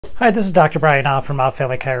Hi, this is Dr. Brian Opp from Opp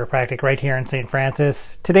Family Chiropractic right here in St.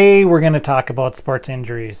 Francis. Today we're going to talk about sports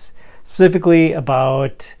injuries, specifically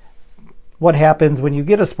about what happens when you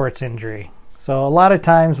get a sports injury. So a lot of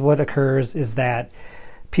times what occurs is that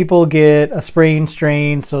people get a sprain,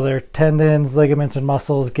 strain, so their tendons, ligaments, and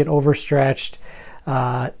muscles get overstretched.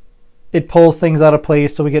 It pulls things out of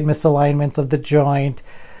place, so we get misalignments of the joint.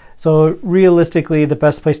 So realistically, the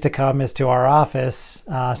best place to come is to our office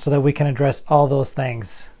so that we can address all those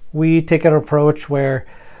things. We take an approach where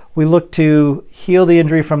we look to heal the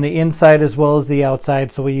injury from the inside as well as the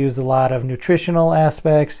outside. So we use a lot of nutritional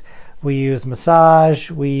aspects. We use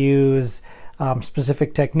massage. We use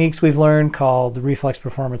specific techniques we've learned called the reflex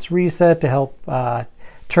performance reset to help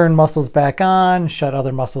turn muscles back on, shut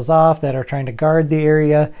other muscles off that are trying to guard the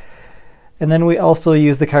area. And then we also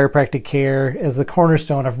use the chiropractic care as the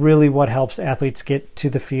cornerstone of really what helps athletes get to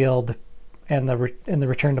the field and the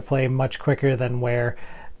return to play much quicker than where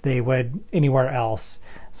they would anywhere else.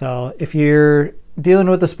 So if you're dealing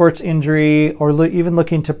with a sports injury or even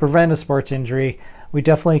looking to prevent a sports injury, we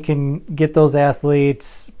definitely can get those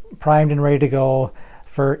athletes primed and ready to go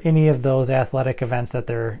for any of those athletic events that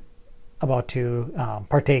they're about to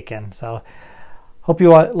partake in. So hope you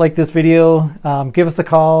like this video. Give us a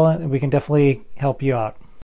call and we can definitely help you out.